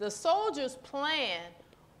 The soldiers' plan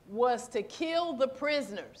was to kill the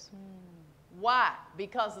prisoners. Why?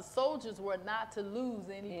 Because the soldiers were not to lose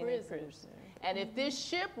any prisoners. And if this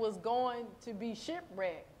ship was going to be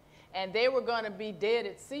shipwrecked and they were going to be dead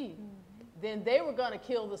at sea, then they were going to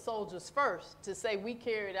kill the soldiers first to say we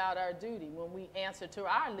carried out our duty when we answer to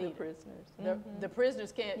our leader. The prisoners. The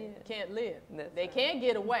prisoners can't live. They can't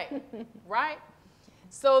get away, right?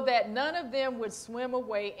 So that none of them would swim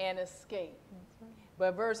away and escape.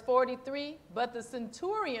 But verse 43, but the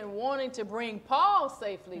centurion wanting to bring Paul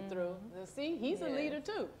safely through, see, he's a leader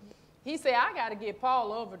too. He said, I got to get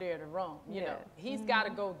Paul over there to Rome. You know, he's got to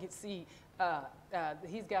go see,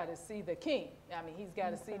 he's got to see the king. I mean, he's got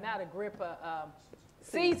to see not Agrippa,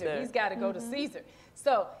 Caesar. He's got to go to Caesar.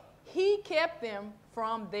 So he kept them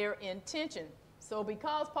from their intention. So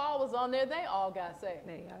because Paul was on there, they all got saved.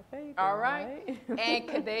 They got favor. All right?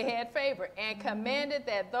 And they had favor. And commanded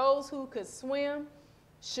that those who could swim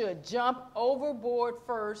should jump overboard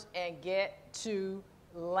first and get to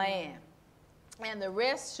land. And the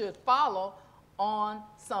rest should follow on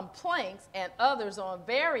some planks and others on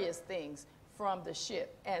various things from the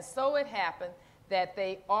ship. And so it happened that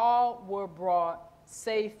they all were brought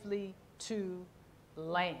safely to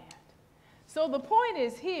land. So the point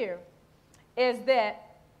is here is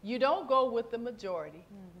that you don't go with the majority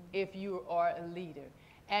if you are a leader.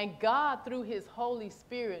 And God, through his Holy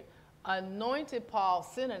Spirit, anointed Paul,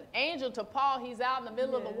 sent an angel to Paul. He's out in the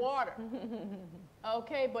middle of the water.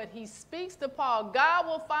 Okay, but he speaks to Paul. God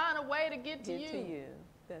will find a way to get to you.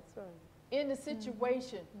 That's right. In the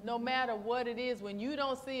situation, no matter what it is, when you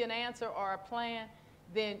don't see an answer or a plan,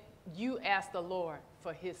 then you ask the Lord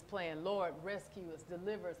for his plan. Lord, rescue us,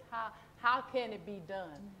 deliver us. How can it be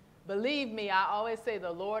done? Believe me, I always say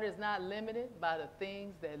the Lord is not limited by the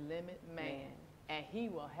things that limit man. And he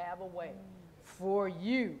will have a way for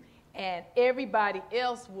you. And everybody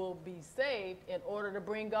else will be saved in order to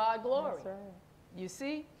bring God glory. That's right. You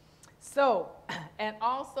see? So, and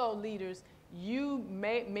also leaders, you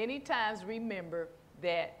may many times remember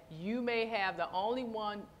that you may have the only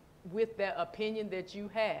one with the opinion that you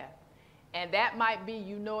have. And that might be,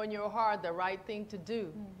 you know in your heart, the right thing to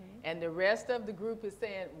do. And the rest of the group is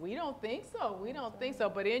saying, we don't think so, we don't think so.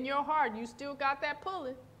 But in your heart, you still got that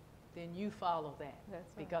pulling. then you follow that. That's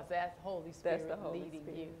right. Because that's Holy Spirit That's the Holy leading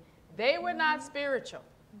Spirit. you. They were not spiritual,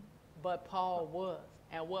 but Paul was.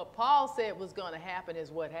 And what Paul said was going to happen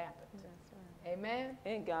is what happened. That's right. Amen?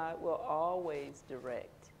 And God will always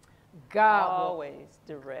direct. God will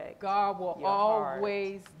direct. God will your heart.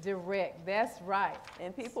 always direct. That's right.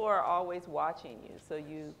 And people are always watching you. So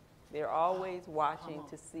they're always watching on.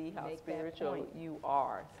 to see how Make that spiritual point. you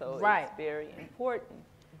are. So Right. it's very important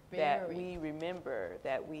that Very. we remember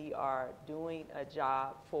that we are doing a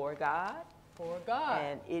job for God. For God.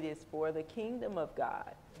 And it is for the kingdom of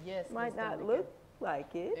God. Yes. It might Miss not Donegan. look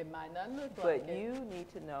like it, It might not look but like it. you need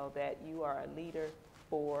to know that you are a leader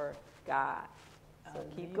for God. So A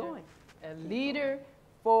keep leader. going. A leader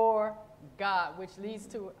for God, which leads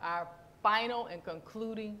to our final and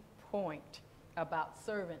concluding point about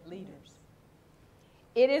servant leaders.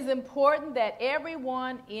 It is important that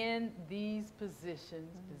everyone in these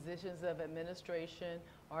positions, positions of administration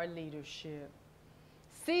or leadership,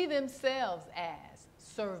 see themselves as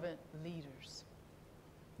servant leaders.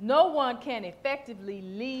 No one can effectively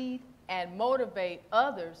lead and motivate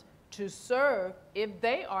others to serve if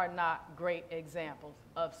they are not great examples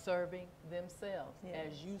of serving themselves, Yes.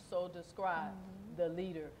 as you so described the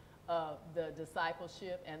leader of the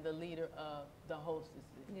discipleship and the leader of the hostesses.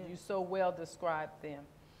 Yes. You so well described them.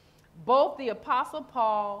 Both the Apostle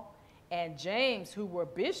Paul and James, who were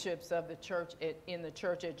bishops of the church in the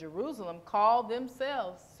church at Jerusalem, called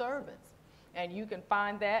themselves servants. And you can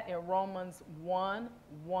find that in Romans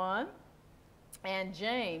 1:1 and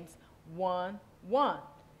James 1:1.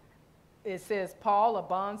 It says, Paul, a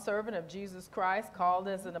bondservant of Jesus Christ, called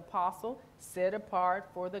as an apostle, set apart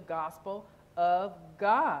for the gospel of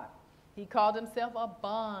God. He called himself a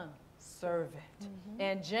bondservant.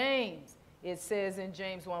 And James, it says in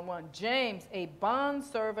James 1:1, James, a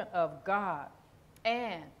bondservant of God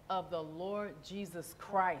and of the Lord Jesus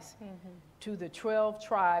Christ, to the 12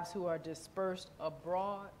 tribes who are dispersed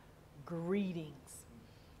abroad, greetings.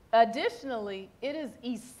 Additionally, it is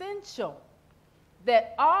essential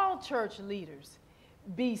that all church leaders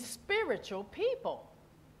be spiritual people.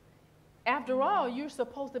 After all, you're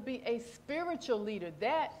supposed to be a spiritual leader.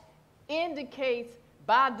 That indicates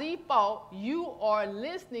by default you are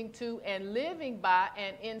listening to and living by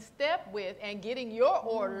and in step with and getting your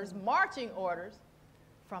orders, marching orders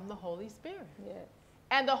from the Holy Spirit. Yes.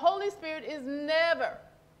 And the Holy Spirit is never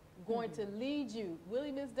going to lead you.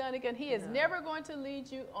 Willie, Miss Donegan, he is never going to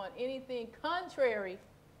lead you on anything contrary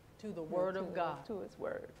to the Word of God. To His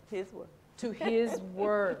Word. His Word. To His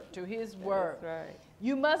Word. To His Word. That's right.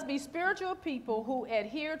 You must be spiritual people who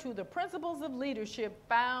adhere to the principles of leadership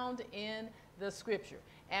found in the Scripture.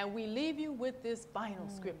 And we leave you with this final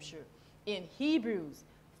scripture in Hebrews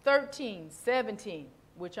 13:17,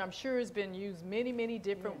 which I'm sure has been used many, many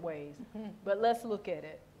different ways. But let's look at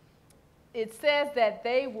it. It says that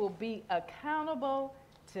they will be accountable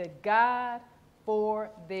to God for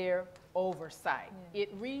their oversight. It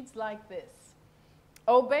reads like this: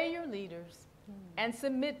 obey your leaders and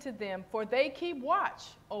submit to them, for they keep watch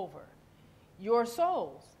over your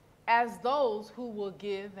souls as those who will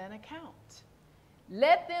give an account.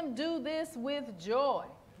 Let them do this with joy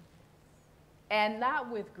and not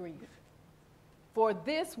with grief, for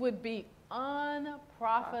this would be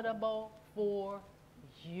unprofitable for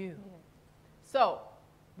you. So,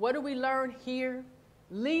 what do we learn here?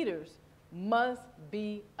 Leaders must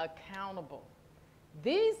be accountable.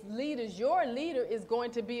 These leaders, your leader is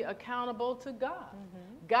going to be accountable to God.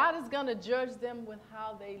 God is going to judge them with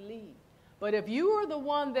how they lead. But if you are the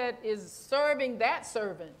one that is serving that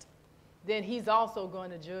servant, then he's also going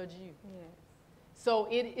to judge you. Yes. So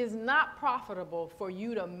it is not profitable for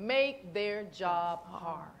you to make their job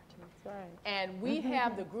hard. That's right. And we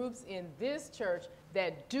have the groups in this church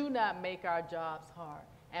that do not make our jobs hard.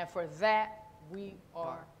 And for that, we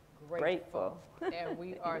are grateful. And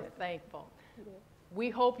we are Yes. thankful. Yes. We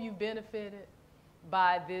hope you benefited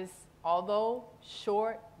by this, although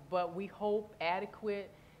short, but we hope adequate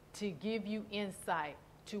to give you insight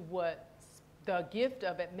to what the gift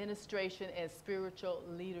of administration and spiritual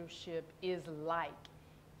leadership is like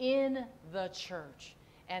in the church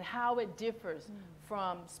and how it differs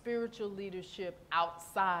from spiritual leadership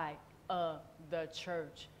outside of the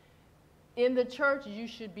church. In the church, you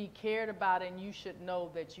should be cared about, and you should know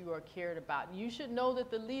that you are cared about. You should know that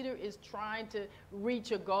the leader is trying to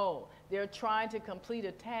reach a goal. They're trying to complete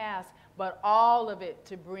a task, but all of it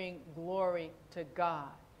to bring glory to God.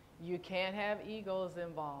 You can't have egos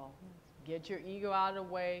involved. Get your ego out of the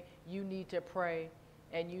way. You need to pray,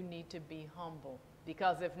 and you need to be humble.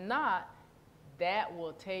 Because if not, that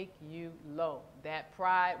will take you low. That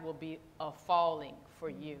pride will be a falling for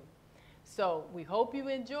you. So we hope you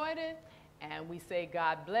enjoyed it, and we say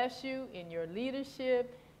God bless you in your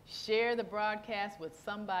leadership. Share the broadcast with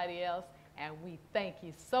somebody else, and we thank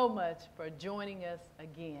you so much for joining us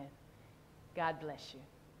again. God bless you.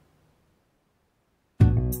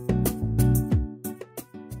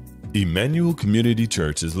 Emmanuel Community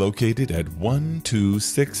Church is located at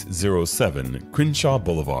 12607 Crenshaw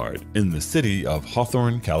Boulevard in the city of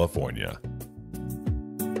Hawthorne, California.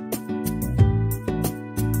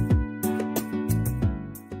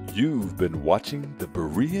 You've been watching The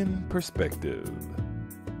Berean Perspective.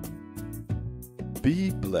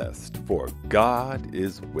 Be blessed, for God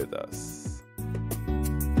is with us.